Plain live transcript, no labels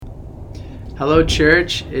Hello,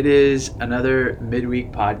 church. It is another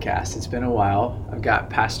midweek podcast. It's been a while. I've got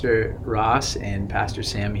Pastor Ross and Pastor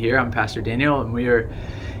Sam here. I'm Pastor Daniel, and we are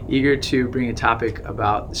eager to bring a topic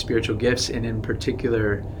about the spiritual gifts and in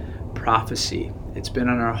particular prophecy. It's been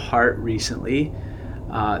on our heart recently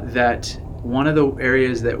that one of the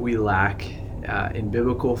areas that we lack in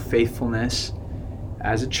biblical faithfulness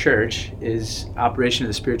as a church is operation of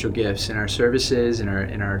the spiritual gifts in our services, in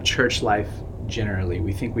our church life generally.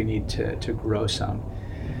 We think we need to grow some.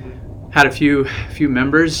 Had a few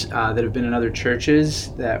members that have been in other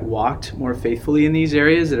churches that walked more faithfully in these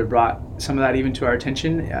areas that have brought some of that even to our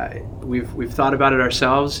attention. We've thought about it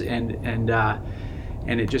ourselves, and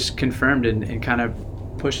it just confirmed and kind of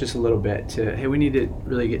pushed us a little bit to, hey, we need to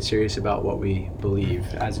really get serious about what we believe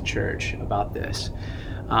as a church about this.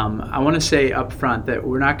 I want to say up front that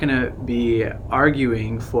we're not going to be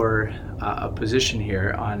arguing for a position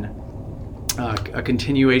here on a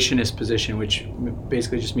continuationist position, which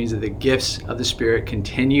basically just means that the gifts of the Spirit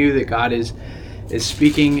continue, that God is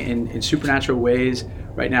speaking in supernatural ways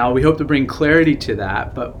right now. We hope to bring clarity to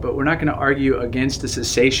that, but we're not going to argue against the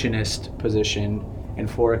cessationist position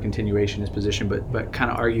and for a continuationist position, but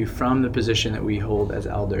kind of argue from the position that we hold as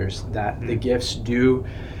elders, that the gifts do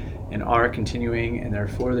and are continuing, and they're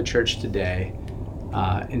for the church today.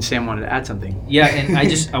 And Sam wanted to add something. Yeah, and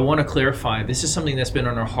I want to clarify, this is something that's been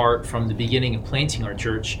on our heart from the beginning of planting our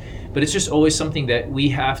church, but it's just always something that we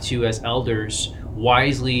have to, as elders,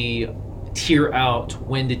 wisely tier out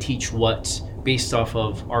when to teach what based off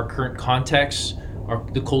of our current context,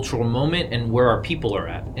 the cultural moment, and where our people are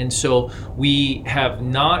at. And so we have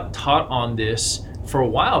not taught on this for a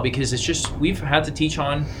while because it's just, we've had to teach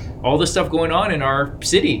on all the stuff going on in our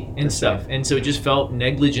city and stuff. And so it just felt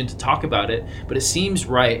negligent to talk about it, but it seems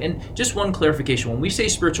right. And just one clarification, when we say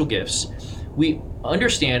spiritual gifts, we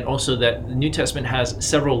understand also that the New Testament has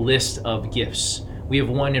several lists of gifts. We have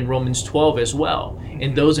one in Romans 12 as well.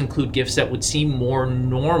 And those include gifts that would seem more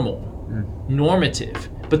normative,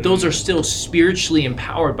 but those are still spiritually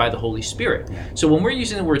empowered by the Holy Spirit. So when we're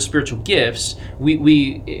using the word spiritual gifts,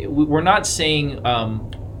 we're not saying,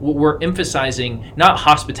 we're emphasizing not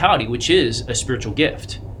hospitality, which is a spiritual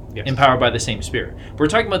gift, empowered by the same Spirit. But we're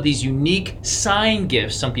talking about these unique sign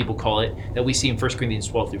gifts, some people call it, that we see in 1 Corinthians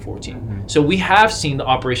 12 through 14. Mm-hmm. So we have seen the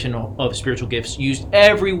operation of spiritual gifts used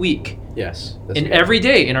every week. Yes. And every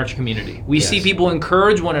day in our community. We see people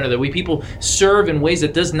encourage one another. People serve in ways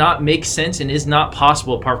that does not make sense and is not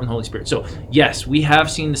possible apart from the Holy Spirit. So yes, we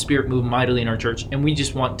have seen the Spirit move mightily in our church, and we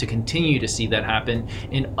just want to continue to see that happen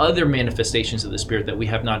in other manifestations of the Spirit that we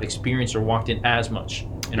have not experienced or walked in as much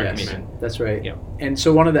in our community. That's right. Yeah. And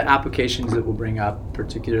so one of the applications that we'll bring up,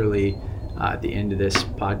 particularly at the end of this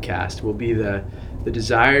podcast, will be the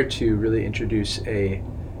desire to really introduce a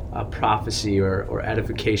prophecy or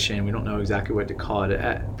edification. We don't know exactly what to call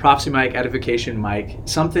it. Prophecy mic, edification mic,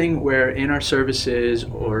 something where in our services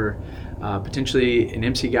or potentially in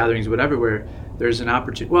MC gatherings, whatever, where there's an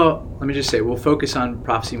opportunity. Well, let me just say, we'll focus on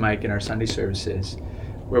prophecy mic in our Sunday services,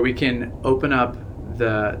 where we can open up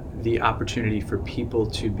the opportunity for people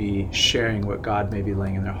to be sharing what God may be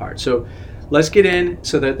laying in their heart. So let's get in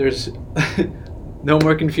so that there's no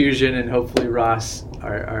more confusion, and hopefully Ross,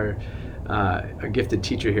 our gifted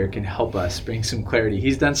teacher here, can help us bring some clarity.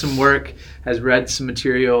 He's done some work, has read some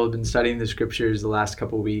material, been studying the scriptures the last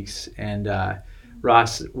couple of weeks. And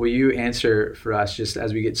Ross, will you answer for us, just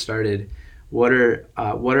as we get started, what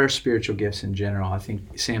are spiritual gifts in general? I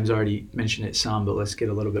think Sam's already mentioned it some, but let's get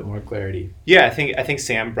a little bit more clarity. Yeah, I think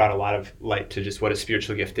Sam brought a lot of light to just what a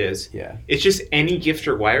spiritual gift is. Yeah. It's just any gift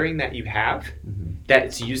or wiring that you have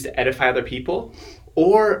that's used to edify other people,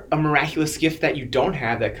 or a miraculous gift that you don't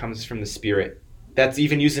have that comes from the Spirit that's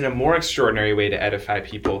even used in a more extraordinary way to edify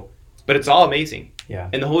people. But it's all amazing. Yeah.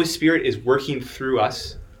 And the Holy Spirit is working through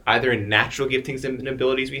us, either in natural giftings and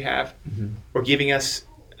abilities we have, or giving us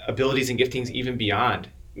abilities and giftings even beyond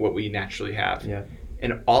what we naturally have. Yeah.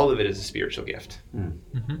 And all of it is a spiritual gift.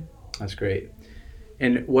 That's great.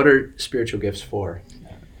 And what are spiritual gifts for?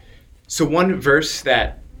 So one verse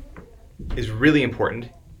that is really important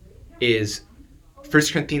is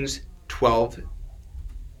 1 Corinthians 12:7.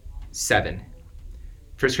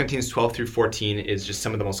 1 Corinthians 12 through 14 is just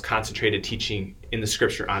some of the most concentrated teaching in the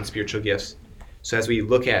scripture on spiritual gifts. So as we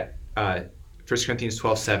look at 1 Corinthians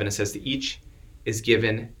 12:7, it says that each is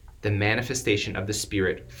given the manifestation of the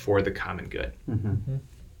Spirit for the common good.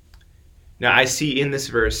 Now I see in this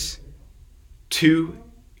verse two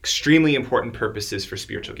extremely important purposes for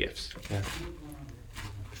spiritual gifts. Yeah.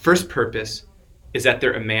 First purpose is that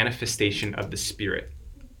they're a manifestation of the Spirit.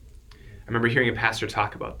 I remember hearing a pastor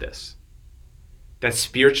talk about this, that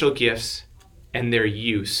spiritual gifts and their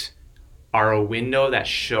use are a window that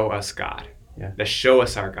show us God, Yeah. that show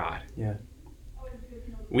us our God. Yeah.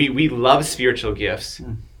 We love spiritual gifts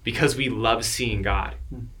because we love seeing God.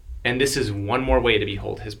 And this is one more way to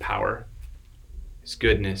behold his power, his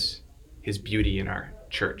goodness, his beauty in our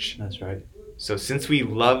church. That's right. So since we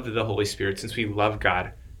love the Holy Spirit, since we love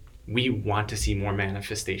God, we want to see more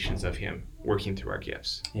manifestations of him working through our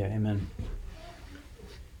gifts. Yeah, amen.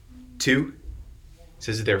 2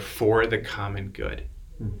 says they're for the common good.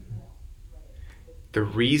 The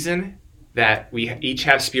reason that we each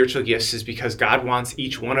have spiritual gifts is because God wants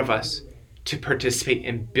each one of us to participate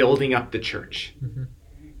in building up the church,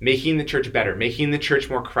 making the church better, making the church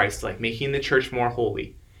more Christ-like, making the church more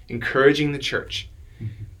holy, encouraging the church.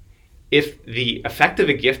 If the effect of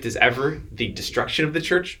a gift is ever the destruction of the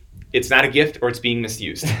church, it's not a gift or it's being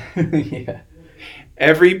misused. Yeah.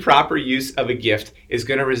 Every proper use of a gift is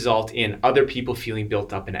going to result in other people feeling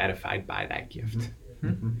built up and edified by that gift.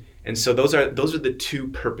 And so those are the two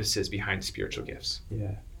purposes behind spiritual gifts.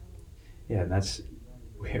 Yeah. Yeah, and that's,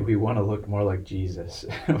 we want to look more like Jesus.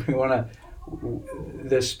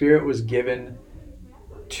 The Spirit was given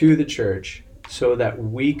to the church so that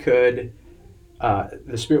we could,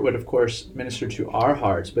 the Spirit would, of course, minister to our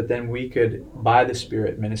hearts, but then we could, by the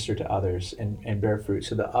Spirit, minister to others and bear fruit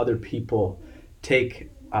so that other people take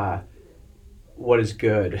what is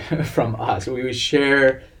good from us. We would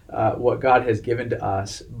share what God has given to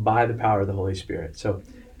us by the power of the Holy Spirit. So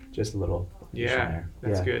just a little addition there.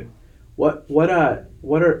 That's good.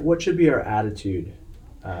 What should be our attitude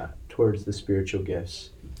towards the spiritual gifts?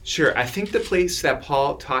 Sure. I think the place that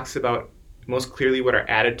Paul talks about most clearly what our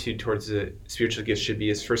attitude towards the spiritual gifts should be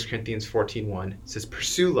is 1 Corinthians 14:1. It says,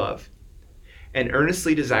 "Pursue love and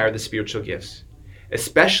earnestly desire the spiritual gifts,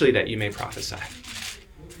 especially that you may prophesy."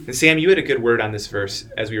 And Sam, you had a good word on this verse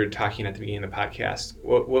as we were talking at the beginning of the podcast.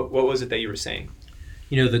 What was it that you were saying?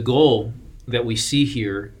 The goal that we see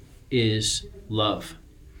here is love.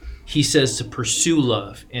 He says to pursue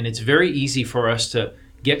love, and it's very easy for us to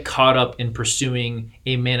get caught up in pursuing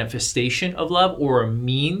a manifestation of love or a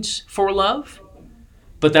means for love,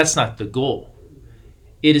 but that's not the goal.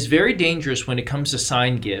 It is very dangerous when it comes to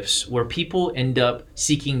sign gifts where people end up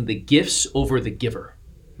seeking the gifts over the giver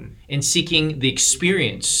and seeking the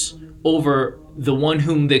experience over the one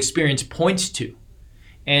whom the experience points to.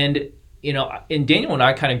 And and Daniel and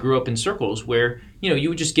I kind of grew up in circles where, you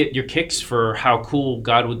would just get your kicks for how cool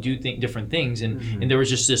God would do different things. And there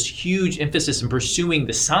was just this huge emphasis in pursuing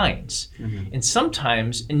the signs. And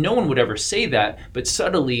sometimes, and no one would ever say that, but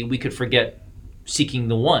subtly we could forget seeking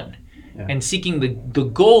the one. Yeah. And seeking the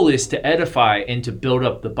goal is to edify and to build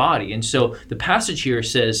up the body. And so the passage here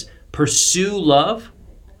says, pursue love.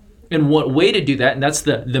 And what way to do that, and that's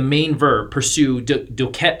the main verb, pursue,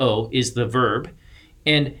 dokeo is the verb.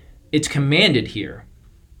 And it's commanded here.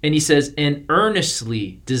 And he says, and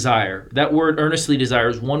earnestly desire. That word earnestly desire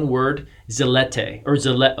is one word, zelete, or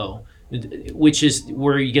zeleo, which is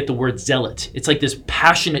where you get the word zealot. It's like this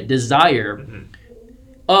passionate desire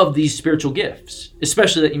of these spiritual gifts,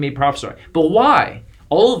 especially that you may prophesy. But why?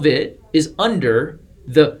 All of it is under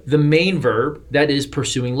the main verb that is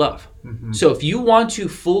pursuing love. So if you want to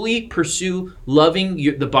fully pursue loving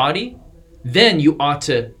the body, then you ought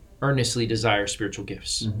to earnestly desire spiritual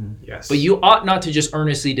gifts. Yes. But you ought not to just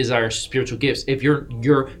earnestly desire spiritual gifts if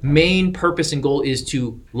your main purpose and goal is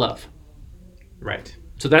to love. Right.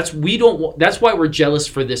 So that's why we're jealous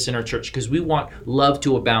for this in our church, because we want love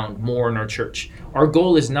to abound more in our church. Our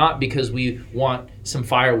goal is not because we want some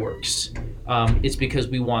fireworks. It's because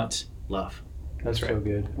we want love. That's right. So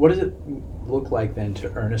good. What does it look like then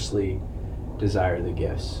to earnestly desire the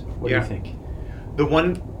gifts? What do you think?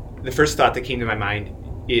 The first thought that came to my mind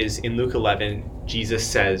is in Luke 11, Jesus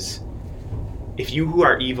says, "If you who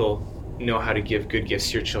are evil know how to give good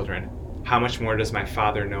gifts to your children, how much more does my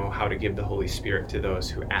Father know how to give the Holy Spirit to those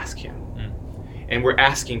who ask him?" And we're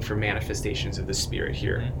asking for manifestations of the Spirit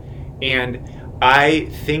here. And I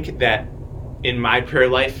think that in my prayer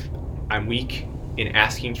life, I'm weak in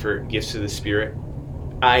asking for gifts of the Spirit.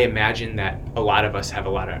 I imagine that a lot of us have a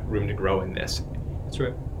lot of room to grow in this. That's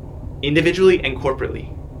right. Individually and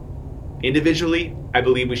corporately. Individually, I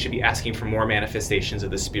believe we should be asking for more manifestations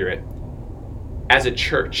of the Spirit. As a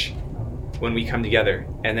church, when we come together,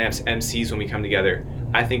 and as MCs when we come together,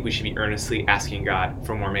 I think we should be earnestly asking God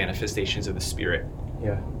for more manifestations of the Spirit.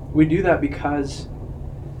 Yeah. We do that because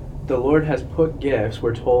the Lord has put gifts,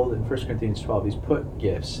 we're told in 1 Corinthians 12, he's put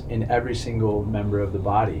gifts in every single member of the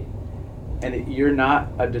body And you're not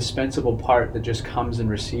a dispensable part that just comes and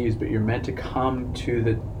receives, but you're meant to come to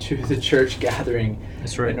the church gathering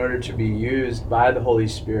That's right. in order to be used by the Holy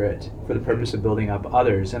Spirit for the purpose of building up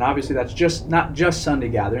others. And obviously that's just not just Sunday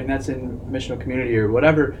gathering, that's in missional community or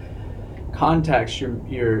whatever context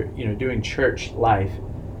you're doing church life.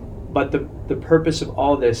 But the purpose of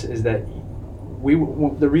all this is that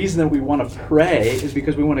the reason that we want to pray is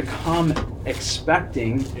because we want to come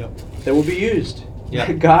expecting that we'll be used.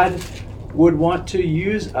 Yep. God would want to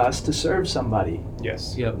use us to serve somebody.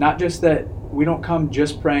 Yes. Yep. Not just that we don't come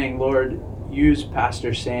just praying, Lord, use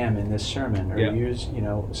Pastor Sam in this sermon, or use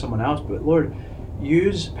someone else, but Lord,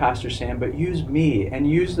 use Pastor Sam, but use me and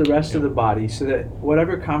use the rest of the body, so that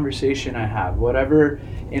whatever conversation I have, whatever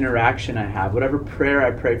interaction I have, whatever prayer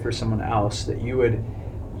I pray for someone else, that you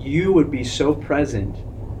would be so present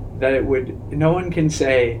that no one can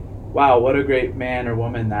say, wow, what a great man or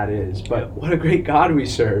woman that is, but what a great God we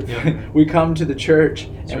serve. We come to the church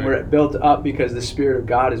and we're built up because the Spirit of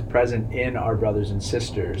God is present in our brothers and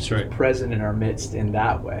sisters. He's present in our midst in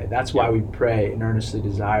that way. That's why we pray and earnestly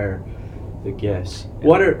desire the gifts.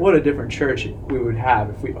 What a different church we would have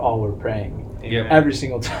if we all were praying every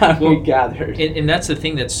single time we gathered. And that's the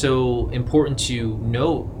thing that's so important to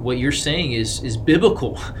note. What you're saying is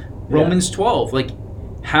biblical. Romans 12, like,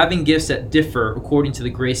 having gifts that differ according to the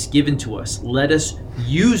grace given to us, let us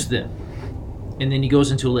use them. And then he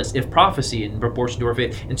goes into a list. If prophecy in proportion to our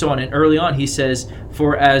faith, and so on. And early on he says,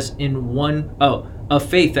 for as in a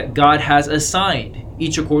faith that God has assigned,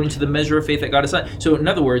 each according to the measure of faith that God assigned. So in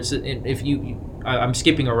other words, if I'm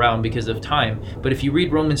skipping around because of time, but if you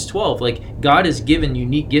read Romans 12, like, God has given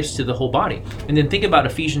unique gifts to the whole body. And then think about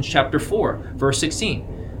Ephesians chapter 4, verse 16.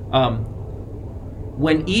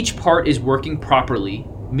 When each part is working properly,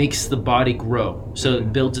 makes the body grow, so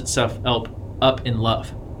it builds itself up in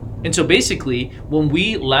love. And so basically, when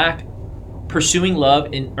we lack pursuing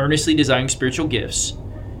love and earnestly desiring spiritual gifts,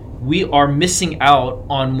 we are missing out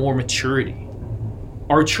on more maturity.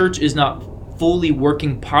 Our church is not fully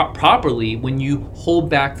working properly when you hold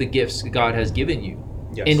back the gifts God has given you,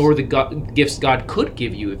 or the gifts God could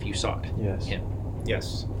give you if you sought Him.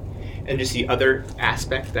 Yes. And just the other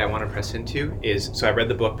aspect that I want to press into is, so I read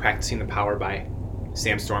the book Practicing the Power by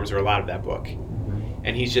Sam Storms, or a lot of that book.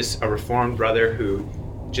 And he's just a Reformed brother who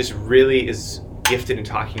just really is gifted in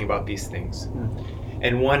talking about these things.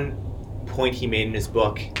 And one point he made in his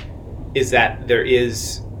book is that there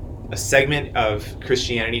is a segment of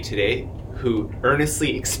Christianity today who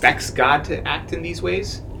earnestly expects God to act in these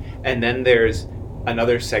ways, and then there's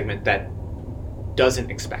another segment that doesn't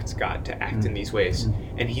expect God to act in these ways.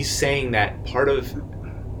 And he's saying that part of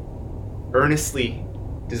earnestly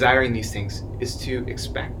desiring these things is to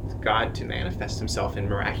expect God to manifest himself in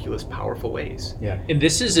miraculous, powerful ways. And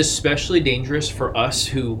this is especially dangerous for us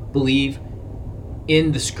who believe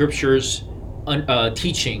in the scriptures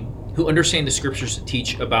teaching, who understand the scriptures to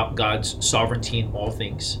teach about God's sovereignty in all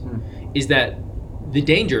things, is that the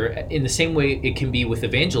danger, in the same way it can be with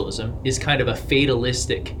evangelism, is kind of a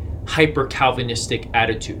fatalistic, hyper-Calvinistic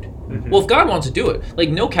attitude. Well, if God wants to do it, like,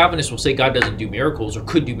 no Calvinist will say God doesn't do miracles or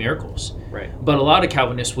could do miracles. But a lot of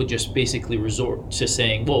Calvinists would just basically resort to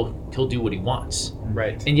saying, well, he'll do what he wants.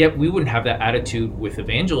 And yet we wouldn't have that attitude with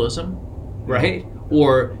evangelism, right?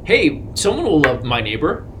 Or, hey, someone will love my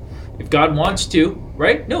neighbor if God wants to,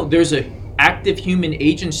 right? No, there's a active human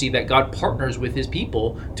agency that God partners with his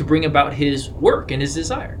people to bring about his work and his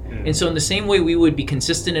desire. And so in the same way we would be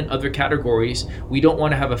consistent in other categories, we don't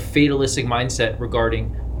want to have a fatalistic mindset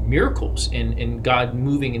regarding miracles and God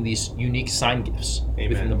moving in these unique sign gifts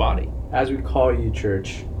within the body. As we call you,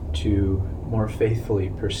 church, to more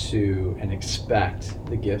faithfully pursue and expect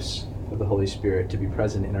the gifts of the Holy Spirit to be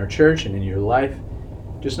present in our church and in your life,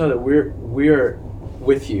 just know that we're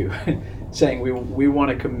with you, saying we want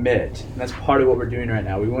to commit, and that's part of what we're doing right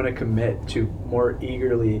now. We want to commit to more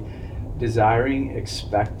eagerly desiring,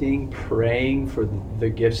 expecting, praying for the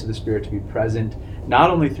gifts of the Spirit to be present,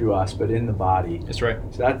 not only through us, but in the body. That's right.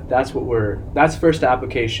 So that's first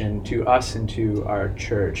application to us and to our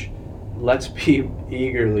church. Let's be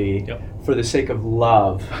eagerly, for the sake of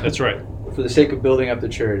love. That's right. For the sake of building up the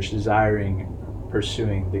church, desiring,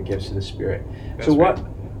 pursuing the gifts of the Spirit. So what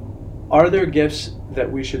are there gifts that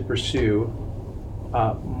we should pursue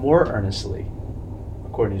more earnestly,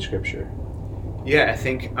 according to Scripture? I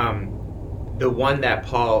think the one that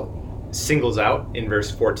Paul singles out in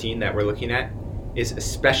verse 14 that we're looking at is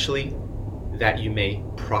especially that you may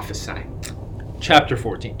prophesy. Chapter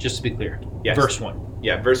 14, just to be clear. Yes. Verse 1.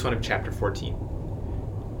 Verse 1 of chapter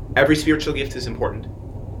 14. Every spiritual gift is important.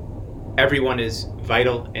 Everyone is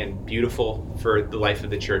vital and beautiful for the life of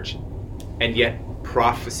the church. and yet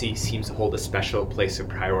prophecy seems to hold a special place of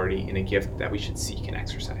priority in a gift that we should seek and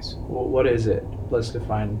exercise. Well, what is it? Let's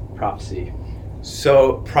define prophecy.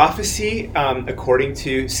 So prophecy, according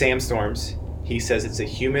to Sam Storms, he says it's a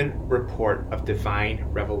human report of divine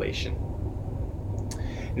revelation.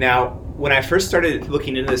 Now, when I first started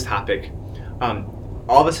looking into this topic,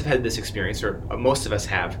 all of us have had this experience, or most of us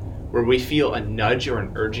have, where we feel a nudge or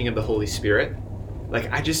an urging of the Holy Spirit.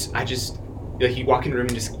 Like I just like you walk in a room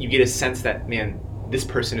and just you get a sense that, man, this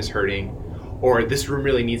person is hurting, or this room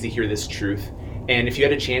really needs to hear this truth. And if you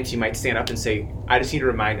had a chance, you might stand up and say, I just need to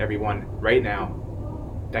remind everyone right now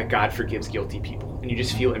that God forgives guilty people. And you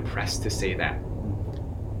just feel impressed to say that.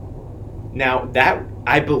 Now, that,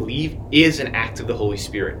 I believe, is an act of the Holy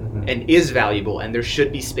Spirit and is valuable, and there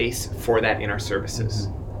should be space for that in our services.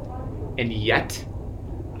 And yet,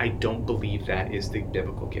 I don't believe that is the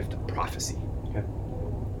biblical gift of prophecy. Okay.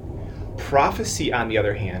 Prophecy, on the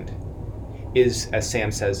other hand, is, as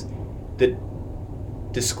Sam says, the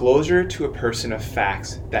disclosure to a person of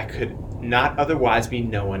facts that could not otherwise be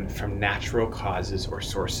known from natural causes or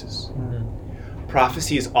sources.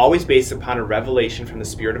 Prophecy is always based upon a revelation from the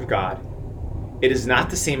Spirit of God. It is not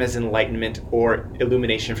the same as enlightenment or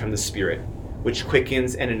illumination from the Spirit, which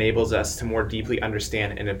quickens and enables us to more deeply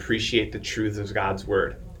understand and appreciate the truths of God's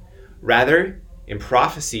Word. Rather, in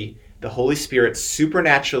prophecy, the Holy Spirit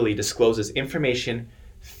supernaturally discloses information,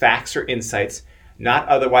 facts, or insights not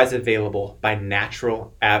otherwise available by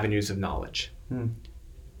natural avenues of knowledge.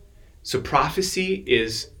 So prophecy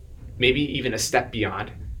is maybe even a step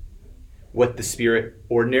beyond what the Spirit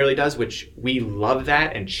ordinarily does, which we love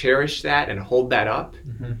that and cherish that and hold that up,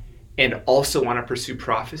 and also want to pursue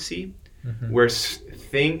prophecy, where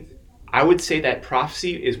I would say that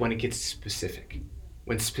prophecy is when it gets specific,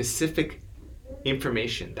 when specific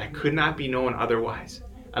information that could not be known otherwise,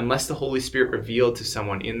 unless the Holy Spirit revealed to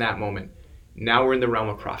someone in that moment. Now we're in the realm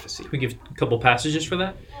of prophecy. Can we give a couple passages for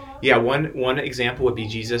that? Yeah, one example would be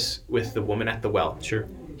Jesus with the woman at the well. Sure.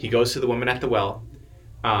 He goes to the woman at the well.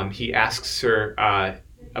 He asks her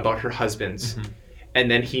about her husbands,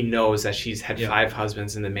 and then he knows that she's had 5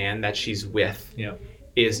 husbands, and the man that she's with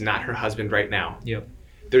is not her husband right now.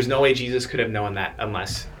 There's no way Jesus could have known that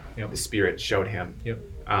unless the Spirit showed him.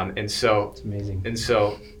 And so It's amazing. And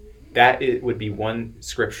so that would be one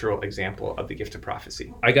scriptural example of the gift of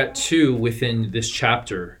prophecy. I got 2 within this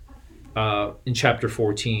chapter, in chapter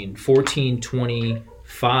 14.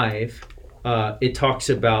 14:25, it talks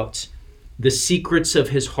about the secrets of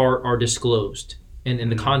his heart are disclosed. And in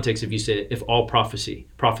the context, if you say, if all prophesy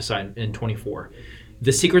in 24.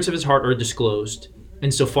 The secrets of his heart are disclosed,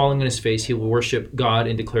 and so falling on his face, he will worship God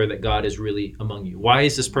and declare that God is really among you. Why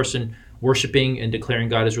is this person worshiping and declaring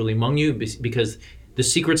God is really among you? Because the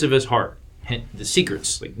secrets of his heart, the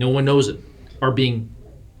secrets, like no one knows it, are being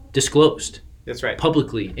disclosed. That's right.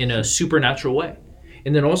 Publicly in a supernatural way.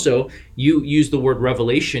 And then also, you use the word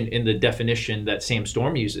revelation in the definition that Sam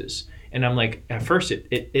Storm uses. And I'm like, at first,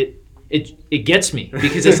 it gets me,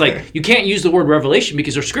 because it's like, you can't use the word revelation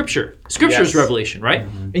because there's scripture. Scripture is revelation, right?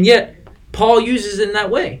 And yet, Paul uses it in that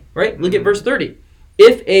way, right? Look at verse 30.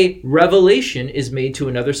 If a revelation is made to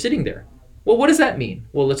another sitting there. Well, what does that mean?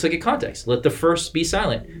 Well, let's look at context. Let the first be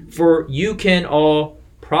silent, for you can all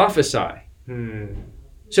prophesy.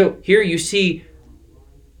 So here you see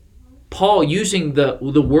Paul using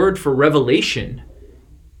the word for revelation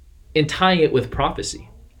and tying it with prophecy.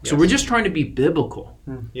 So we're just trying to be biblical.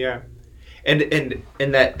 Yeah. And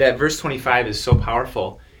that verse 25 is so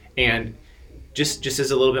powerful. And just as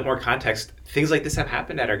a little bit more context, things like this have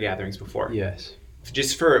happened at our gatherings before. Yes.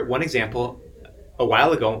 Just for one example, a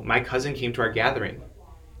while ago, my cousin came to our gathering,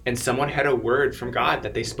 and someone had a word from God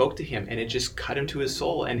that they spoke to him, and it just cut him to his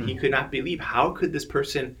soul, and he could not believe, how could this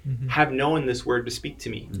person have known this word to speak to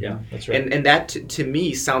me? Yeah, that's right. And that to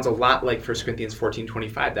me sounds a lot like 1 Corinthians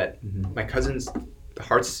 14:25, that my cousin's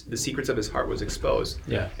the secrets of his heart was exposed.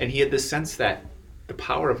 Yeah. And he had this sense that the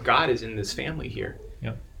power of God is in this family here.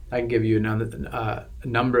 Yeah. I can give you a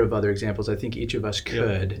number of other examples. I think each of us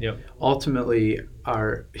could. Yep. Ultimately,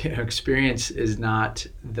 our experience is not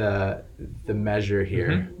the measure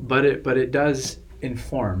here, but it does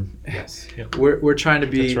inform. Yes. We're trying to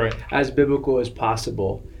be That's right. as biblical as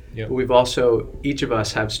possible. Yep. But we've also, each of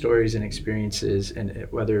us have stories and experiences, and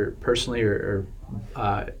whether personally or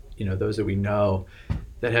those that we know,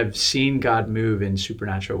 that have seen God move in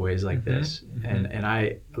supernatural ways like this. And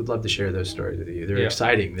I would love to share those stories with you. They're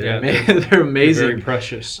exciting. They're amazing. They're very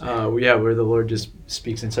precious. Where the Lord just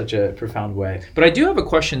speaks in such a profound way. But I do have a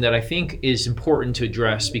question that I think is important to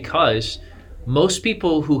address, because most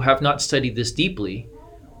people who have not studied this deeply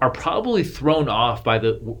are probably thrown off by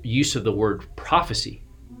the use of the word prophecy.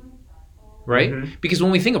 right? Mhm. Because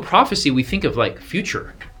when we think of prophecy, we think of like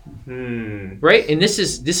future, Hmm. right? And this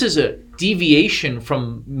is a deviation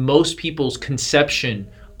from most people's conception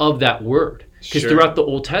of that word. Because Sure. throughout the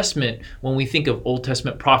Old Testament, when we think of Old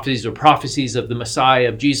Testament prophecies or prophecies of the Messiah,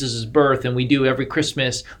 of Jesus' birth, and we do every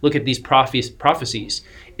Christmas look at these prophecies,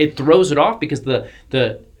 it throws it off because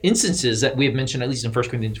the instances that we have mentioned, at least in 1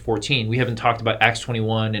 Corinthians 14, we haven't talked about Acts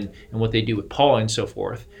 21 and what they do with Paul and so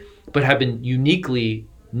forth, but have been uniquely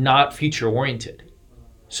not future-oriented.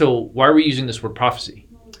 So why are we using this word prophecy?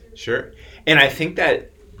 Sure. And I think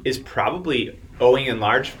that is probably owing in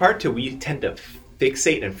large part to we tend to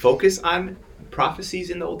fixate and focus on prophecies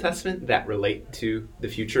in the Old Testament that relate to the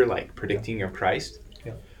future, like predicting of Christ.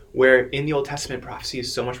 Yeah. Where in the Old Testament, prophecy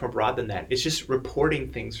is so much more broad than that. It's just reporting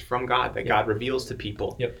things from God that God reveals to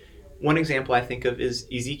people. Yep. One example I think of is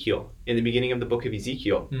Ezekiel. In the beginning of the book of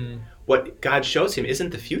Ezekiel, Mm. what God shows him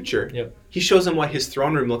isn't the future. Yep. He shows him what his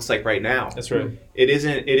throne room looks like right now. That's right. It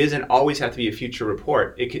isn't always have to be a future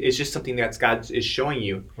report. It's just something that God is showing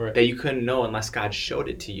you Right. that you couldn't know unless God showed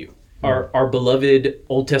it to you. Our beloved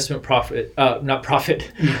Old Testament prophet, not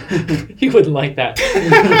prophet, he wouldn't like that.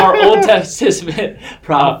 Our Old Testament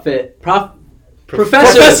Professor.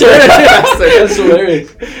 professor. That's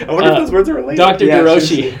hilarious. I wonder if those words are related. Dr. Yeah,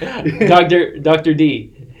 Hiroshi, Dr.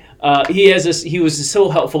 D. He was so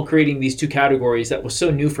helpful creating these two categories that was so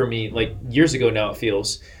new for me, like years ago now it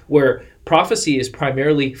feels, where prophecy is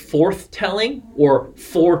primarily forthtelling or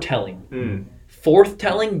foretelling. Mm.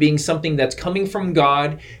 Forthtelling being something that's coming from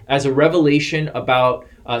God as a revelation about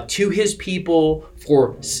to his people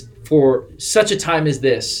for such a time as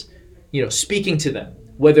this, speaking to them,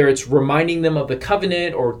 whether it's reminding them of the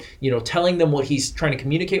covenant or telling them what he's trying to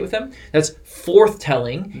communicate with them. That's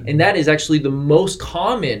forthtelling, and that is actually the most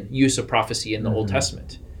common use of prophecy in the Old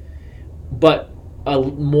Testament. But a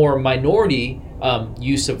more minority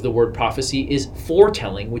use of the word prophecy is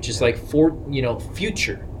foretelling, which is like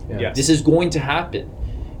future. Yes. This is going to happen.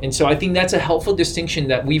 And so I think that's a helpful distinction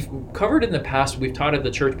that we've covered in the past, we've taught at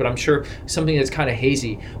the church, but I'm sure something that's kind of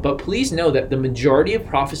hazy. But please know that the majority of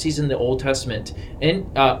prophecies in the Old Testament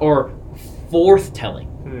are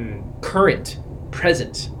forthtelling, current,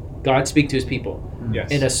 present. God speak to his people.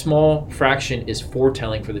 Yes. And a small fraction is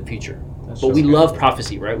foretelling for the future. That's But so we good. love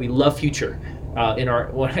prophecy, right? We love future.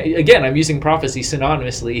 Again, I'm using prophecy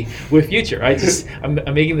synonymously with future. I'm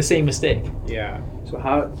making the same mistake. Yeah.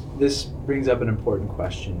 So this brings up an important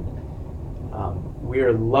question. We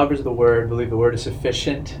are lovers of the word, believe the word is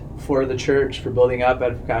sufficient for the church, for building up,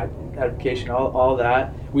 edification, all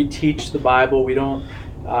that. We teach the Bible. We don't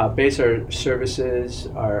base our services,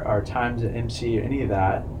 our times at MC, or any of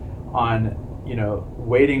that on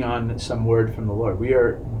waiting on some word from the Lord. We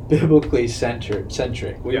are biblically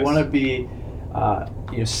centric. We Yes. want to be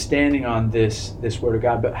standing on this word of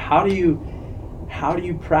God. But how do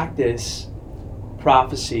you practice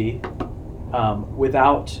prophecy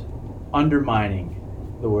without undermining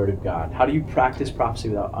the word of God? How do you practice prophecy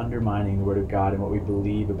without undermining the word of God and what we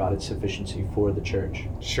believe about its sufficiency for the church?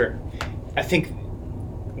 Sure. I think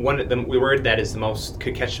the word that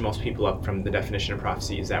could catch the most people up from the definition of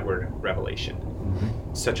prophecy is that word revelation.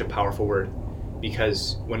 Mm-hmm. Such a powerful word,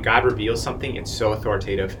 because when God reveals something, it's so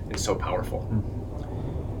authoritative and so powerful.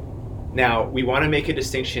 Now, we want to make a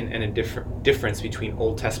distinction and a difference between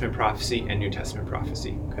Old Testament prophecy and New Testament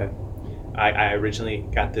prophecy. Okay. I originally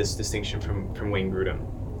got this distinction from Wayne Grudem.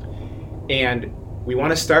 And we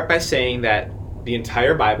want to start by saying that the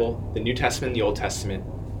entire Bible, the New Testament and the Old Testament,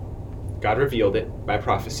 God revealed it by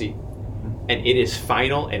prophecy, and it is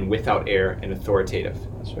final and without error and authoritative.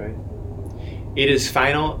 That's right. It is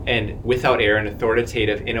final and without error and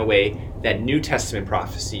authoritative in a way that New Testament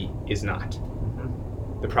prophecy is not.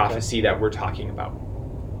 The prophecy that we're talking about.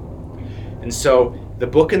 And so the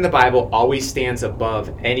book in the Bible always stands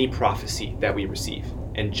above any prophecy that we receive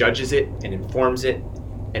and judges it and informs it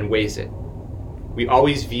and weighs it. We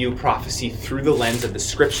always view prophecy through the lens of the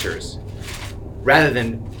scriptures rather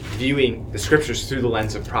than viewing the scriptures through the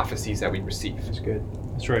lens of prophecies that we receive. That's good.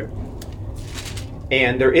 That's right.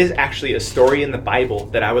 And there is actually a story in the Bible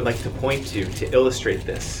that I would like to point to illustrate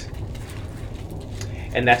this.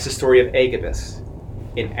 And that's the story of Agabus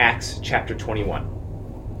in Acts chapter 21.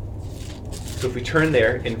 So if we turn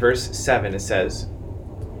there, in verse 7 it says,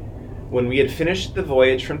 "When we had finished the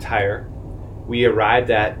voyage from Tyre, we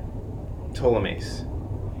arrived at Ptolemais,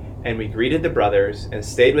 and we greeted the brothers and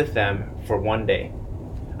stayed with them for one day.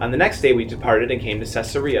 On the next day we departed and came to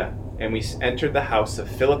Caesarea, and we entered the house of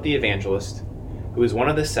Philip the evangelist, who was one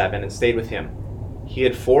of the 7, and stayed with him. He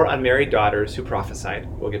had 4 unmarried daughters who prophesied."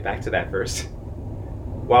 We'll get back to that verse.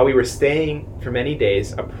 "While we were staying for many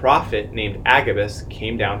days, a prophet named Agabus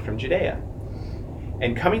came down from Judea.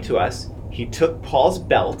 And coming to us, he took Paul's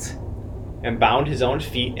belt and bound his own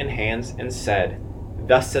feet and hands and said,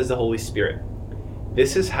 "Thus says the Holy Spirit,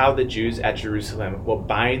 this is how the Jews at Jerusalem will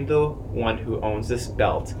bind the one who owns this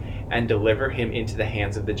belt and deliver him into the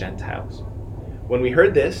hands of the Gentiles." When we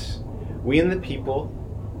heard this, we and the people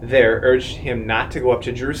there urged him not to go up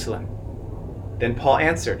to Jerusalem. Then Paul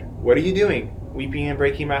answered, "What are you doing, weeping and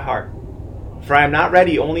breaking my heart? For I am not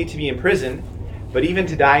ready only to be imprisoned, but even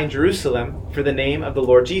to die in Jerusalem for the name of the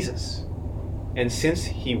Lord Jesus." And since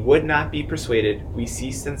he would not be persuaded, we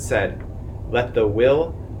ceased and said, "Let the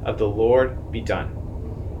will of the Lord be done."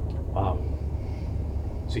 Wow.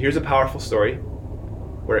 So here's a powerful story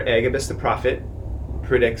where Agabus the prophet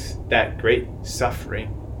predicts that great suffering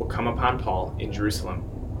will come upon Paul in Jerusalem,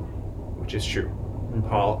 which is true.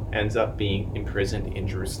 Paul ends up being imprisoned in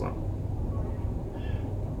Jerusalem.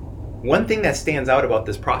 One thing that stands out about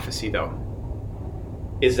this prophecy, though,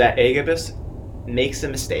 is that Agabus makes a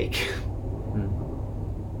mistake.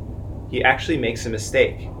 He actually makes a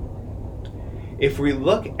mistake. If we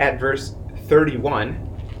look at verse 31,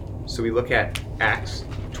 so we look at Acts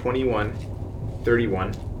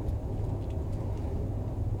 21:31,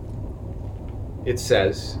 it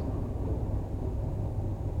says,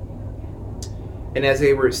 "And as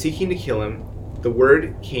they were seeking to kill him, the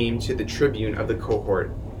word came to the tribune of the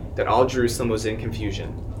cohort that all Jerusalem was in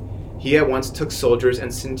confusion. He at once took soldiers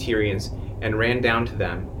and centurions and ran down to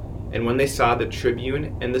them. And when they saw the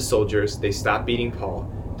tribune and the soldiers, they stopped beating Paul.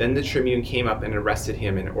 Then the tribune came up and arrested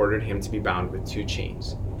him and ordered him to be bound with 2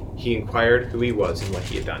 chains. He inquired who he was and what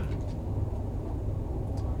he had done."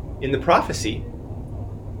 In the prophecy,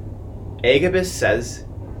 Agabus says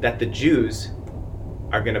that the Jews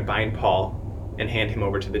are going to bind Paul and hand him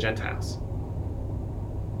over to the Gentiles.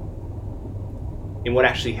 And what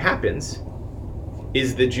actually happens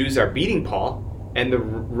is the Jews are beating Paul, and the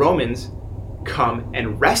Romans come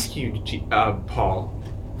and rescue Paul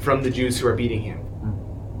from the Jews who are beating him.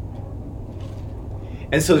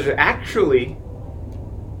 And so there's actually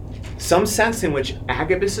some sense in which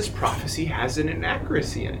Agabus' prophecy has an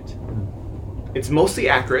inaccuracy in it. It's mostly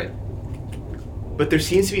accurate, but there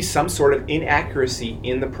seems to be some sort of inaccuracy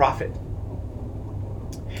in the prophet.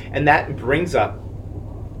 And that brings up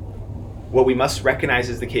what we must recognize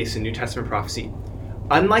as the case in New Testament prophecy.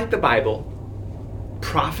 Unlike the Bible,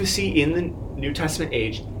 prophecy in the New Testament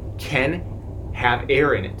age can have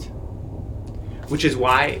error in it, which is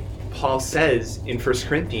why Paul says in 1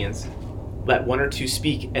 Corinthians, "Let one or two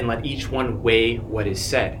speak, and let each one weigh what is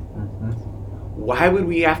said." Why would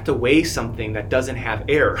we have to weigh something that doesn't have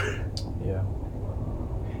error? Yeah.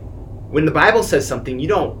 When the Bible says something, you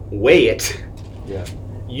don't weigh it. Yeah.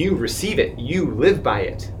 You receive it. You live by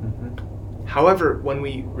it. However, when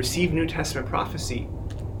we receive New Testament prophecy,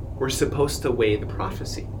 we're supposed to weigh the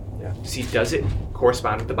prophecy. Yeah. See, does it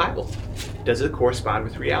correspond with the Bible? Does it correspond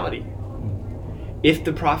with reality? If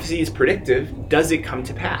the prophecy is predictive, does it come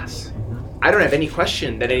to pass? I don't have any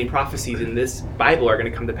question that any prophecies in this Bible are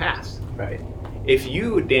going to come to pass. Right. If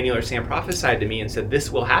you, Daniel or Sam, prophesied to me and said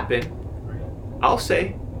this will happen, I'll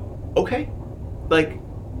say, okay, like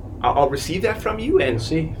I'll receive that from you, and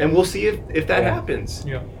we'll see if that happens.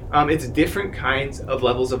 Yeah. It's different kinds of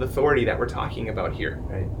levels of authority that we're talking about here.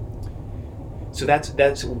 Right. So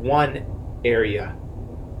that's one area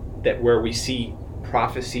that where we see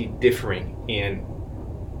prophecy differing in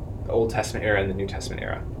the Old Testament era and the New Testament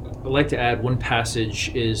era. I'd like to add one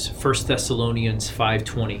passage is 1 Thessalonians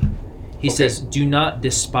 5:20. He says, "Do not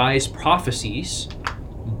despise prophecies,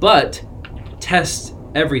 but test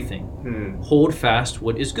everything. Hold fast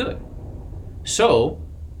what is good." So,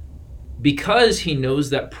 because he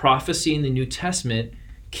knows that prophecy in the New Testament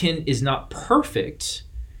is not perfect,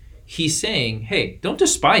 he's saying, hey, don't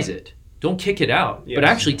despise it. Don't kick it out, but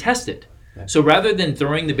actually test it. So rather than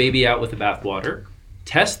throwing the baby out with the bathwater,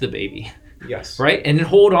 test the baby. Yes. Right? And then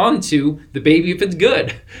hold on to the baby if it's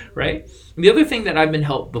good, right? And the other thing that I've been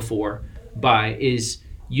helped before by is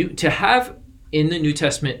to have in the New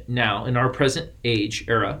Testament now, in our present age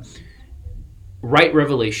era, right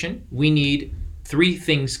revelation, we need 3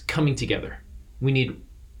 things coming together. We need,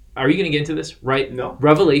 are you going to get into this? Right? No.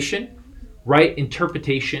 Revelation, right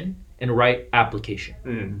interpretation, and right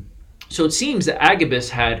application. So it seems that Agabus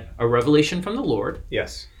had a revelation from the Lord.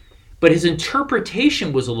 Yes. But his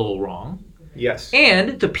interpretation was a little wrong. Yes.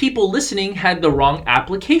 And the people listening had the wrong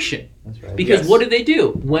application. That's right. Because what did they do?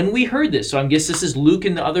 When we heard this, so I guess this is Luke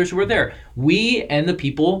and the others who were there, we and the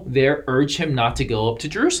people there urged him not to go up to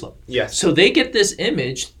Jerusalem. Yes. So they get this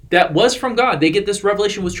image that was from God. They get this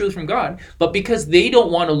revelation was truly from God. But because they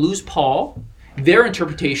don't want to lose Paul, their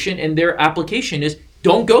interpretation and their application is,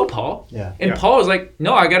 don't go, Paul. Yeah. And Paul is like,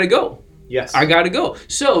 no, I got to go. Yes. I got to go.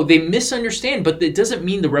 So they misunderstand, but it doesn't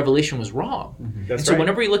mean the revelation was wrong. That's And so right.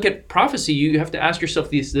 whenever you look at prophecy, you have to ask yourself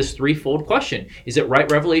this threefold question. Is it right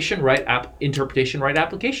revelation, right interpretation, right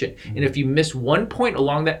application? And if you miss one point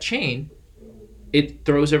along that chain, it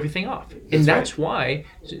throws everything off. And that's why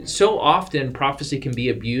so often prophecy can be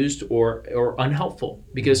abused or unhelpful,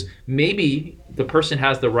 because maybe the person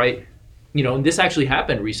has the right, and this actually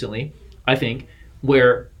happened recently, I think,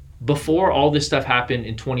 where before all this stuff happened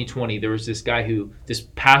in 2020, there was this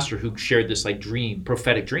pastor who shared this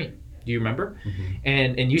prophetic dream. Do you remember?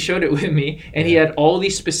 And you showed it with me, and he had all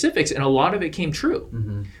these specifics, and a lot of it came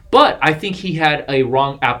true. But I think he had a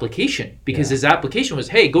wrong application, because his application was,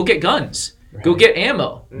 hey, go get guns. Go get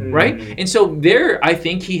ammo, right? And so there, I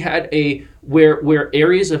think he had where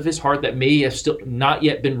areas of his heart that may have still not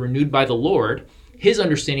yet been renewed by the Lord, his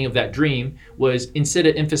understanding of that dream was, instead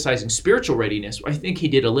of emphasizing spiritual readiness, I think he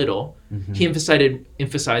did a little, he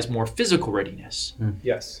emphasized more physical readiness.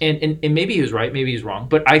 Yes. And maybe he was right, maybe he's wrong,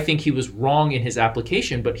 but I think he was wrong in his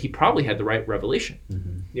application, but he probably had the right revelation.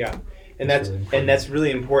 Yeah. And that's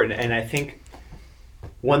really important. And I think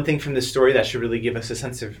one thing from this story that should really give us a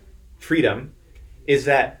sense of freedom is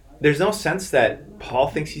that there's no sense that Paul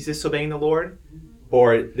thinks he's disobeying the Lord,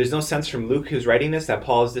 or there's no sense from Luke, who's writing this, that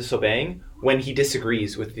Paul is disobeying when he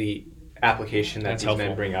disagrees with the application that these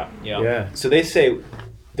men bring up. Yeah. So they say,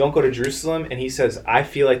 don't go to Jerusalem, and he says, I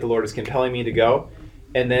feel like the Lord is compelling me to go,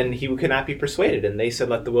 and then he could not be persuaded, and they said,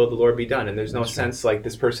 let the will of the Lord be done. And there's no sense like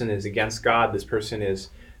this person is against God, this person is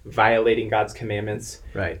violating God's commandments.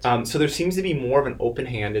 Right. So there seems to be more of an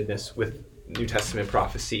open-handedness with New Testament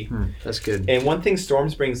prophecy. That's good. And one thing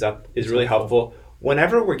Storms brings up is really helpful.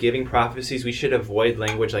 Whenever we're giving prophecies, we should avoid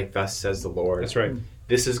language like thus says the Lord. That's right.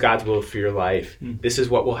 This is God's will for your life. This is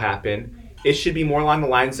what will happen. It should be more along the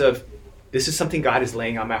lines of, this is something God is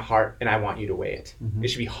laying on my heart and I want you to weigh it. It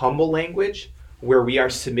should be humble language where we are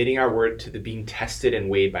submitting our word to the being tested and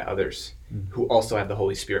weighed by others who also have the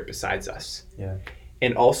Holy Spirit besides us. Yeah.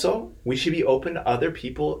 And also, we should be open to other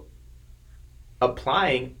people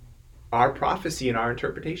applying our prophecy and our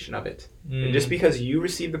interpretation of it. And just because you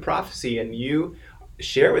receive the prophecy and you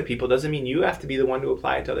share it with people doesn't mean you have to be the one to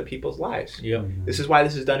apply it to other people's lives. Yeah. This is why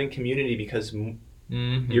this is done in community, because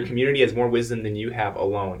your community has more wisdom than you have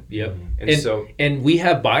alone. Yep. And we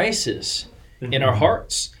have biases in our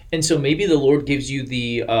hearts, and so maybe the Lord gives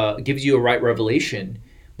you a right revelation,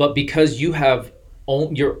 but because you have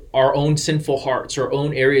our own sinful hearts, our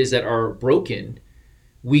own areas that are broken,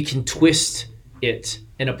 we can twist it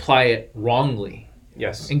and apply it wrongly.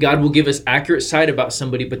 Yes. And God will give us accurate sight about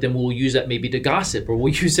somebody, but then we'll use that maybe to gossip, or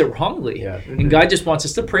we'll use it wrongly. Yeah. And God just wants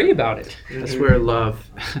us to pray about it. That's where love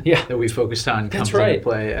that we focused on comes right. into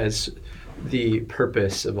play as the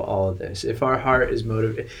purpose of all of this. If our heart is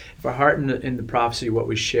motivated, if our heart in the prophecy, what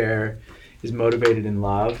we share, is motivated in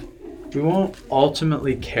love, we won't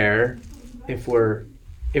ultimately care if we're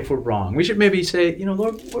wrong. We should maybe say,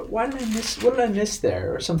 Lord, what did I miss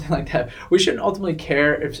there, or something like that. We shouldn't ultimately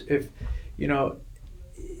care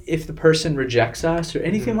if the person rejects us or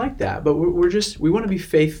anything like that. But we want to be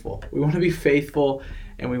faithful. We want to be faithful,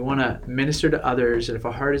 and we want to minister to others. And if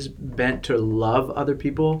our heart is bent to love other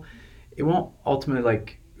people, it won't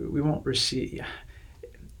ultimately we won't receive.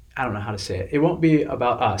 I don't know how to say it. It won't be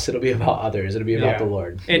about us. It'll be about others. It'll be about the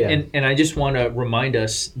Lord. And I just want to remind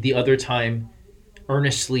us the other time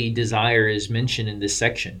earnestly desire is mentioned in this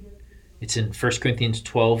section. It's in 1 Corinthians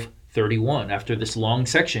 12:31. After this long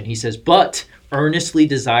section, he says, but earnestly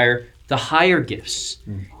desire the higher gifts,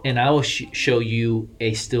 and I will show you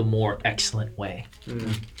a still more excellent way.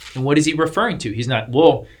 And what is he referring to? He's not,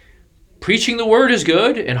 preaching the word is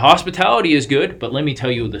good and hospitality is good, but let me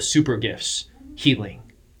tell you the super gifts, healing.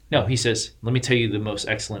 No, he says, let me tell you the most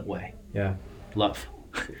excellent way. Yeah. Love.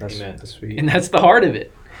 That's sweet. And that's the heart of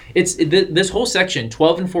it. This whole section,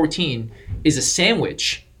 12 and 14, is a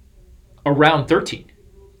sandwich around 13.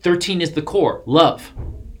 13 is the core, love.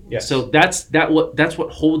 Yes. So that's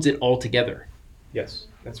what holds it all together. Yes,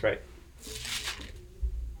 that's right.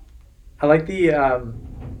 I like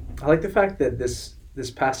the fact that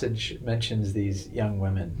this passage mentions these young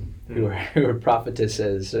women who are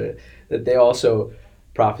prophetesses, that they also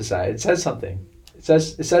prophesy. It says something. It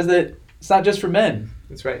says that it's not just for men.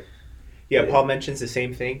 That's right. Yeah, Paul mentions the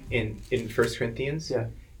same thing in 1 Corinthians. Yeah.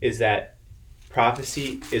 Is that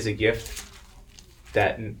prophecy is a gift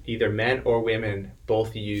that either men or women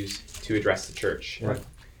both use to address the church. Right.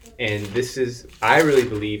 And this is, I really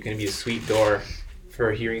believe, going to be a sweet door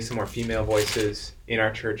for hearing some more female voices in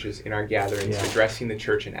our churches, in our gatherings, addressing the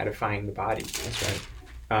church and edifying the body. That's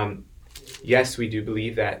right. Yes, we do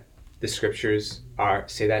believe that the scriptures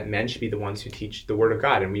say that men should be the ones who teach the word of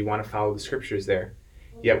God, and we want to follow the scriptures there.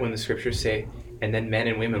 Yet when the scriptures say, and then men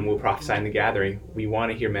and women will prophesy in the gathering, we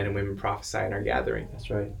want to hear men and women prophesy in our gathering. That's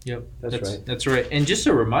right. Yep. That's right. That's right. And just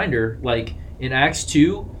a reminder, like in Acts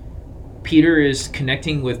 2, Peter is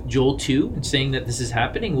connecting with Joel 2 and saying that this is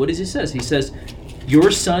happening. What does he say? He says,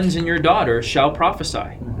 your sons and your daughters shall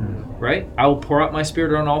prophesy, right? I will pour out my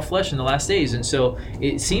spirit on all flesh in the last days. And so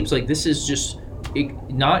it seems like this is just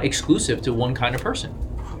not exclusive to one kind of person.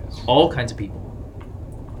 All kinds of people.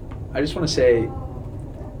 I just want to say,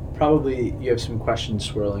 probably you have some questions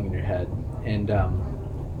swirling in your head, and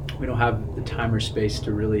we don't have the time or space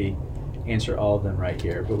to really answer all of them right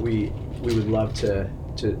here, but we would love to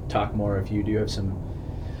talk more if you do have some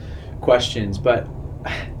questions. But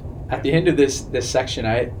at the end of this section,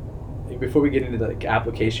 before we get into the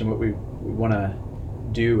application, what we want to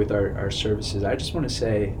do with our services, I just want to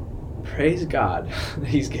say, praise God that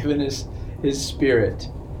He's given us His Spirit,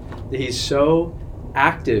 that He's so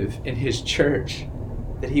active in His church,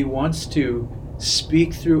 that He wants to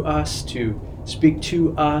speak through us, to speak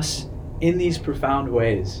to us in these profound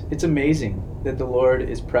ways. It's amazing that the Lord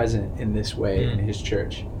is present in this way in His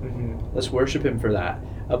church. Let's worship Him for that.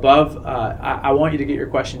 Above, I want you to get your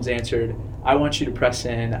questions answered. I want you to press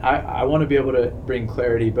in. I want to be able to bring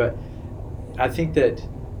clarity, but I think that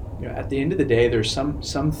at the end of the day, there's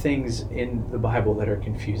some things in the Bible that are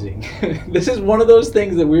confusing. This is one of those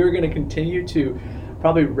things that we are going to continue to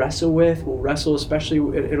probably wrestle with. We'll wrestle, especially,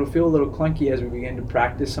 it'll feel a little clunky as we begin to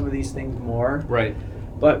practice some of these things more. Right.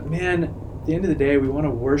 But man, at the end of the day, we want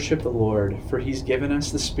to worship the Lord, for He's given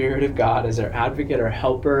us the Spirit of God as our advocate, our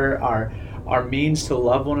helper, our means to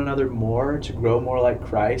love one another more, to grow more like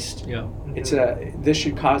Christ. Yeah. This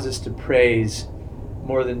should cause us to praise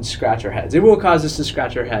more than scratch our heads. It will cause us to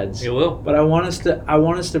scratch our heads. It will. But I want us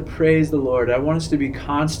to praise the Lord. I want us to be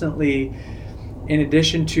constantly, in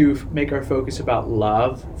addition to make our focus about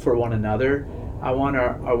love for one another, I want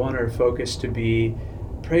our focus to be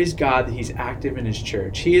praise God that He's active in His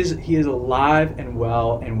church. He is alive and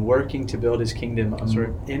well and working to build His kingdom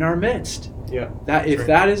in our midst. Yeah.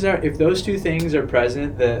 If those two things are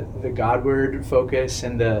present, the Godward focus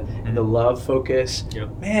and the love focus,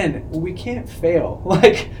 man, we can't fail.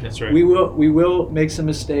 That's right. We will make some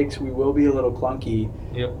mistakes. We will be a little clunky.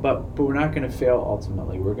 Yep. But we're not going to fail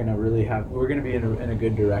ultimately. We're going to be in a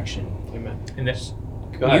good direction. Amen. And that's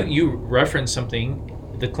Go ahead. you referenced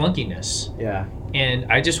something, the clunkiness. Yeah.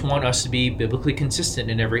 And I just want us to be biblically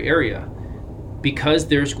consistent in every area, because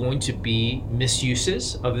there's going to be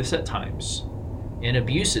misuses of this at times and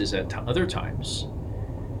abuses at other times.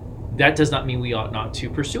 That does not mean we ought not to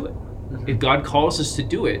pursue it. If God calls us to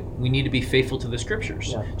do it, we need to be faithful to the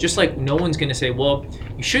scriptures. Yeah. Just like no one's going to say, well,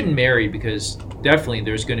 you shouldn't marry because definitely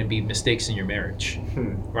there's going to be mistakes in your marriage,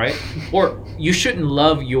 right? Or you shouldn't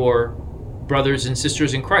love your brothers and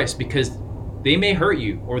sisters in Christ because they may hurt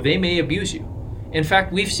you or they may abuse you. In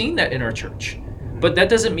fact, we've seen that in our church. But that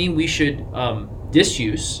doesn't mean we should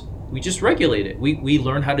disuse. We just regulate it. We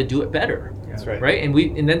learn how to do it better. That's right. Right?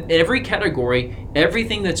 And then every category,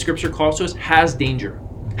 everything that Scripture calls to us has danger,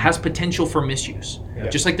 has potential for misuse. Yeah.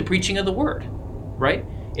 Just like the preaching of the Word, right?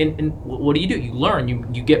 And what do? You learn,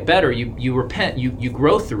 you get better, you repent, you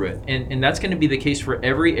grow through it. And that's going to be the case for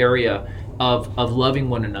every area of loving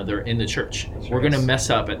one another in the church. We're going to mess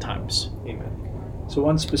up at times. Amen. So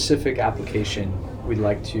one specific application we'd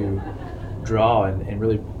like to draw and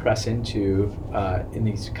really press into in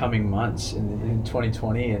these coming months in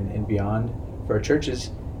 2020 and beyond for our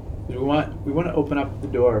churches is we want to open up the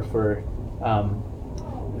door for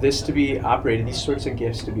this to be operating, these sorts of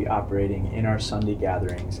gifts to be operating in our Sunday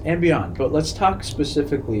gatherings and beyond. But let's talk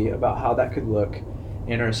specifically about how that could look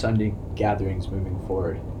in our Sunday gatherings moving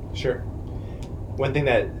forward. Sure. One thing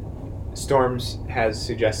that Storms has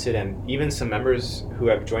suggested, and even some members who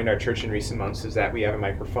have joined our church in recent months, is that we have a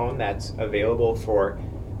microphone that's available for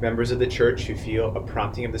members of the church who feel a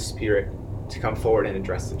prompting of the Spirit to come forward and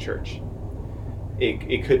address the church.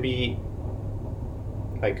 It could be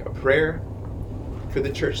like a prayer for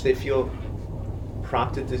the church they feel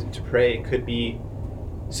prompted to pray. It could be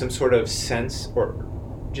some sort of sense or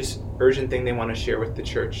just urgent thing they want to share with the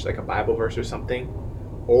church, like a Bible verse or something.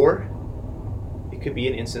 Or it could be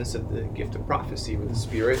an instance of the gift of prophecy where the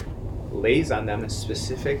Spirit lays on them a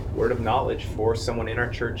specific word of knowledge for someone in our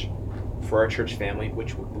church, for our church family,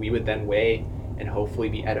 which we would then weigh and hopefully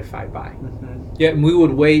be edified by. Yeah, and we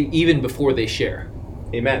would weigh even before they share.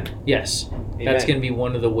 Amen. Yes. Amen. That's going to be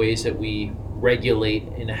one of the ways that we regulate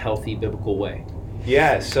in a healthy biblical way.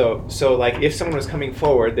 Yeah, so like if someone was coming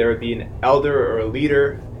forward, there would be an elder or a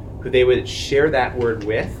leader who they would share that word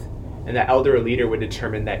with, And the elder or leader would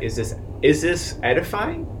determine that is this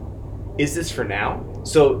edifying? Is this for now?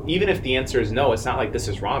 So even if the answer is no, it's not like this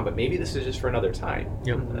is wrong, but maybe this is just for another time.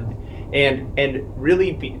 Yep. And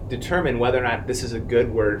really determine whether or not this is a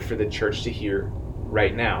good word for the church to hear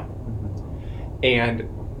right now. And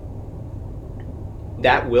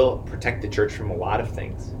that will protect the church from a lot of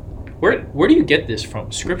things. Where do you get this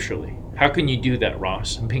from scripturally? How can you do that,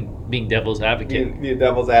 Ross? Being devil's advocate. Be a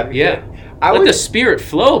devil's advocate. Yeah. Let the Spirit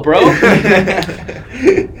flow, bro.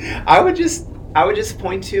 I would just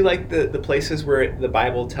point to like the places where the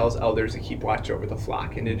Bible tells elders to keep watch over the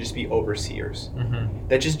flock and to just be overseers. Mm-hmm.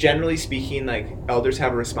 That just generally speaking, like elders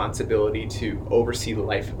have a responsibility to oversee the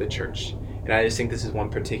life of the church. And I just think this is one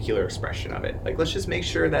particular expression of it. Like, let's just make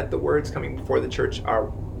sure that the words coming before the church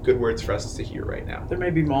are good words for us to hear right now. There may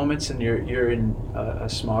be moments and you're in a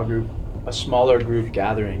smaller group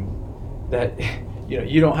gathering that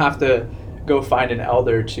you don't have to go find an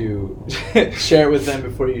elder to share it with them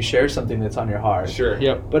before you share something that's on your heart. Sure.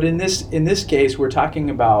 Yep. But in this case, we're talking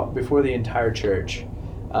about before the entire church,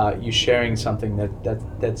 you sharing something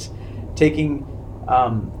that's taking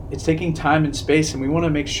it's taking time and space, and we want to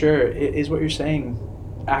make sure is what you're saying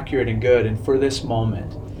accurate and good and for this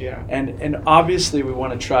moment. Yeah. And obviously we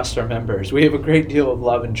want to trust our members. We have a great deal of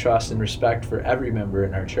love and trust and respect for every member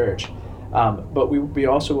in our church. But we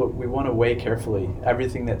want to weigh carefully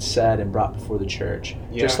everything that's said and brought before the church,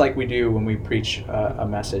 just like we do when we preach a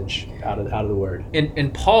message out of the Word.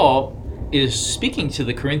 And Paul is speaking to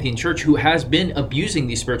the Corinthian church who has been abusing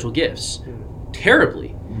these spiritual gifts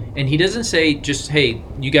terribly. And he doesn't say just, hey,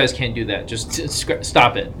 you guys can't do that. Just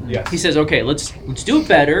stop it. Yes. He says, okay, let's do it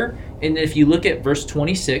better. And if you look at verse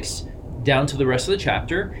 26 down to the rest of the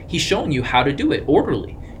chapter, he's showing you how to do it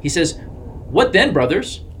orderly. He says, what then,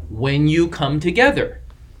 brothers, when you come together?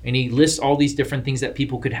 And he lists all these different things that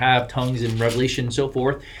people could have, tongues and revelation and so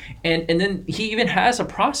forth. And then he even has a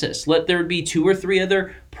process. Let there be 2 or 3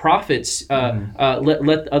 other prophets.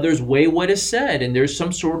 Let others weigh what is said. And there's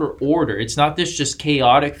some sort of order. It's not this just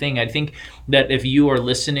chaotic thing. I think that if you are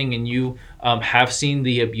listening and you have seen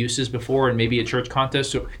the abuses before in maybe a church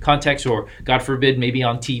context or God forbid, maybe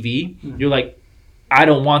on TV, you're like, I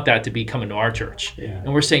don't want that to be coming to our church. Yeah.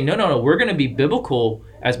 And we're saying, no, we're going to be biblical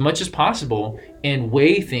as much as possible and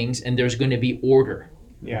weigh things, and there's going to be order.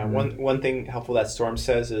 Yeah, one thing helpful that Storm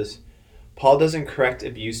says is Paul doesn't correct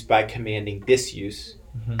abuse by commanding disuse,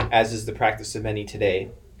 as is the practice of many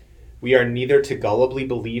today. We are neither to gullibly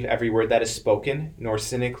believe every word that is spoken, nor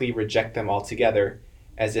cynically reject them altogether,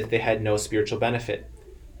 as if they had no spiritual benefit.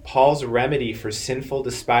 Paul's remedy for sinful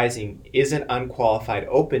despising isn't unqualified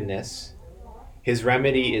openness. His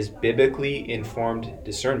remedy is biblically informed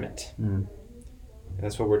discernment. And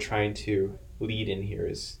that's what we're trying to lead in here,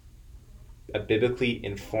 is a biblically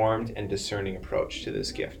informed and discerning approach to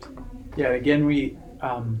this gift. Yeah, again,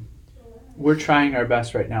 we're trying our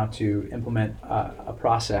best right now to implement a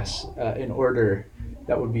process in order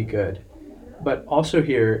that would be good. But also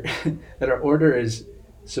here, that our order is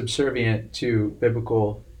subservient to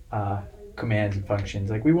biblical commands and functions.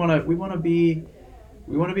 Like we want to be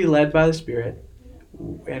led by the Spirit.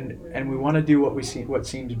 And we want to do what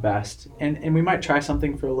seems best, and we might try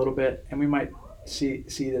something for a little bit, and we might see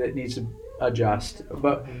that it needs to adjust,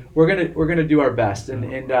 but we're gonna do our best,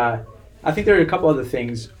 and I think there are a couple other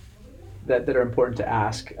things that are important to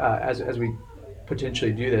ask as we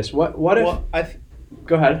potentially do this. What if? Well,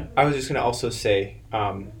 Go ahead. I was just going to also say,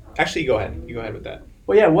 actually, go ahead. You go ahead with that.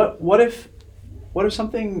 Well, yeah. What if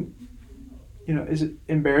something, is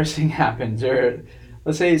embarrassing happens, or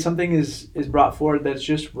let's say something is brought forward that's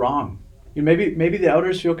just wrong. Maybe the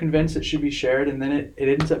elders feel convinced it should be shared, and then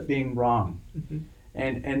it ends up being wrong.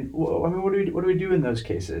 And what do we do in those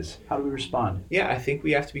cases? How do we respond? Yeah, I think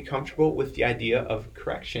we have to be comfortable with the idea of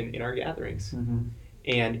correction in our gatherings.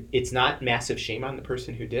 And it's not massive shame on the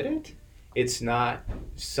person who did it. It's not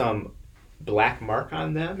some black mark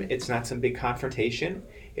on them. It's not some big confrontation.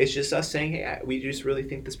 It's just us saying, hey, we just really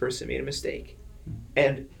think this person made a mistake.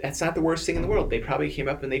 And that's not the worst thing in the world. They probably came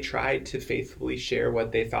up and they tried to faithfully share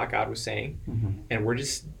what they thought God was saying. And we're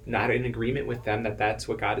just not in agreement with them that that's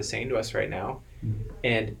what God is saying to us right now.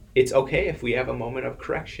 And it's okay if we have a moment of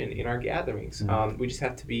correction in our gatherings. We just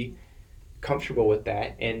have to be comfortable with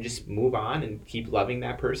that and just move on and keep loving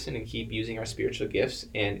that person and keep using our spiritual gifts.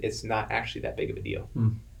 And it's not actually that big of a deal.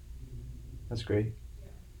 That's great.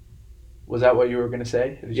 Was that what you were going to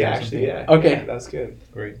say? Yeah. Okay. Yeah, that's good.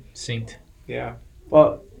 Great. Synced. Yeah.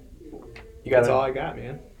 Well, That's all I got,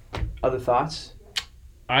 man. Other thoughts?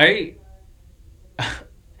 I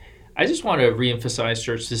just want to reemphasize,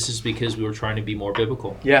 church, this is because we were trying to be more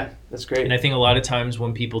biblical. Yeah, that's great. And I think a lot of times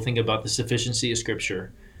when people think about the sufficiency of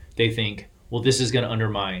Scripture, they think, well, this is going to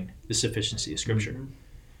undermine the sufficiency of Scripture. Mm-hmm.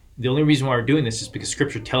 The only reason why we're doing this is because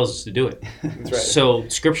Scripture tells us to do it. That's right. So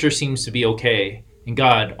Scripture seems to be okay, and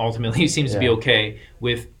God ultimately seems to be Yeah. okay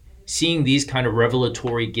with seeing these kind of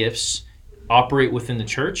revelatory gifts operate within the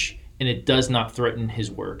church, and it does not threaten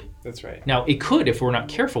His word. That's right. Now, it could if we're not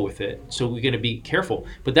careful with it, so we got to be careful.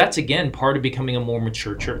 But that's, again, part of becoming a more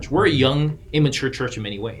mature church. We're a young, immature church in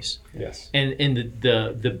many ways. Yes. And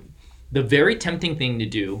the very tempting thing to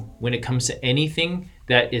do when it comes to anything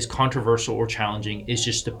that is controversial or challenging is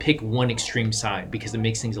just to pick one extreme side, because it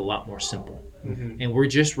makes things a lot more simple. Mm-hmm. And we're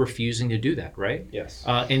just refusing to do that, right? Yes.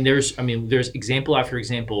 And there's example after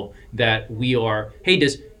example that we are, hey,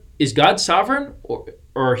 is God sovereign or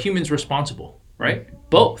are humans responsible, right?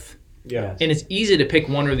 Both. Yeah. And it's easy to pick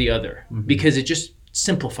one or the other because it just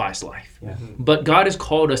simplifies life. Yeah. But God has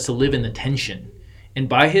called us to live in the tension. And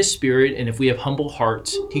by His Spirit, and if we have humble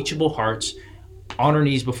hearts, teachable hearts, on our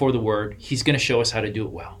knees before the Word, He's going to show us how to do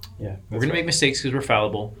it well. Yeah. We're going to make mistakes because we're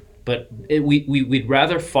fallible, but we'd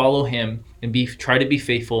rather follow Him and try to be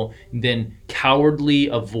faithful than cowardly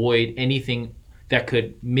avoid anything that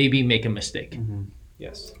could maybe make a mistake. Mm-hmm.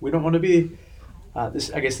 Yes. We don't want to be,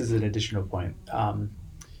 this. I guess this is an additional point.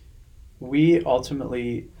 We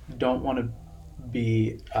ultimately don't want to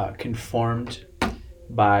be conformed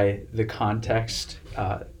by the context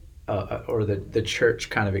or the church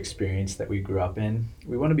kind of experience that we grew up in.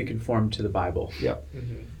 We want to be conformed to the Bible. Yep.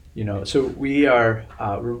 Mm-hmm. You know, so we are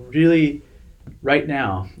we're really, right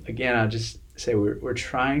now, again, I'll just say we're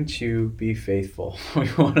trying to be faithful.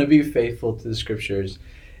 We want to be faithful to the Scriptures,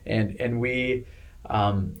 and we're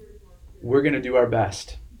going to do our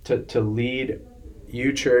best to lead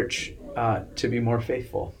you, church, to be more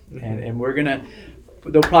faithful. Mm-hmm. And we're going to,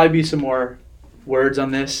 there'll probably be some more words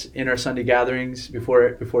on this in our Sunday gatherings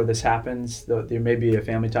before this happens. There may be a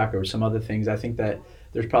family talk or some other things. I think that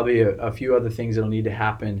there's probably a few other things that'll need to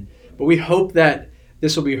happen. But we hope that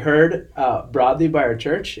this will be heard broadly by our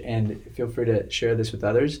church, and feel free to share this with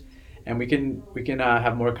others. And we can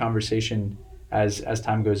have more conversation as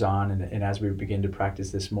time goes on and as we begin to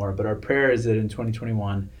practice this more. But our prayer is that in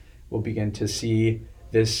 2021, we'll begin to see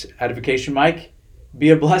this edification mic be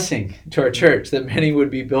a blessing to our church, that many would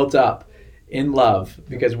be built up in love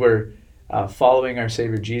because we're following our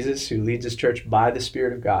Savior Jesus, who leads His church by the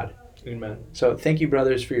Spirit of God. Amen. So thank you,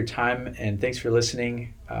 brothers, for your time, and thanks for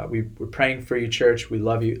listening. We're praying for you, church. We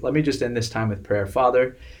love you. Let me just end this time with prayer.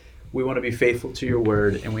 Father, we want to be faithful to your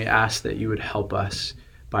word, and we ask that you would help us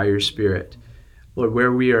by your Spirit. Lord,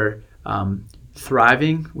 where we are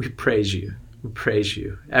thriving, we praise you. We praise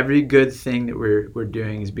you. Every good thing that we're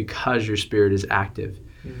doing is because your Spirit is active,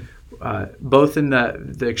 both in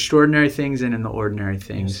the extraordinary things and in the ordinary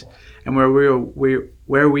things. Yes. And where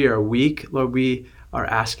we are weak, Lord, we are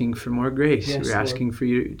asking for more grace. Yes, we're asking for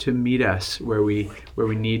you to meet us where we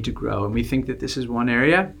need to grow. And we think that this is one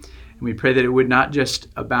area, and we pray that it would not just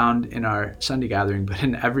abound in our Sunday gathering, but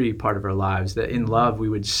in every part of our lives, that in love we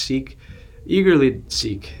would eagerly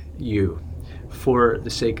seek you for the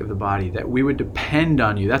sake of the body, that we would depend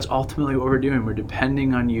on you. That's ultimately what we're doing. We're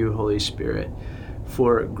depending on you, Holy Spirit,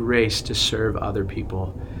 for grace to serve other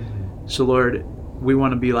people. So Lord, we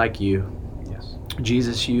want to be like you. Yes.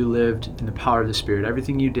 Jesus, you lived in the power of the Spirit.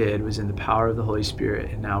 Everything you did was in the power of the Holy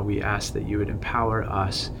Spirit. And now we ask that you would empower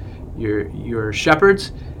us, your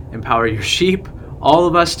shepherds, empower your sheep, all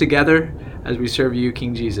of us together as we serve you,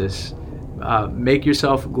 King Jesus. Make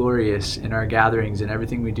yourself glorious in our gatherings and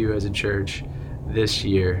everything we do as a church this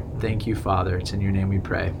year. Thank you, Father. It's in your name we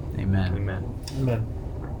pray. Amen. Amen. Amen.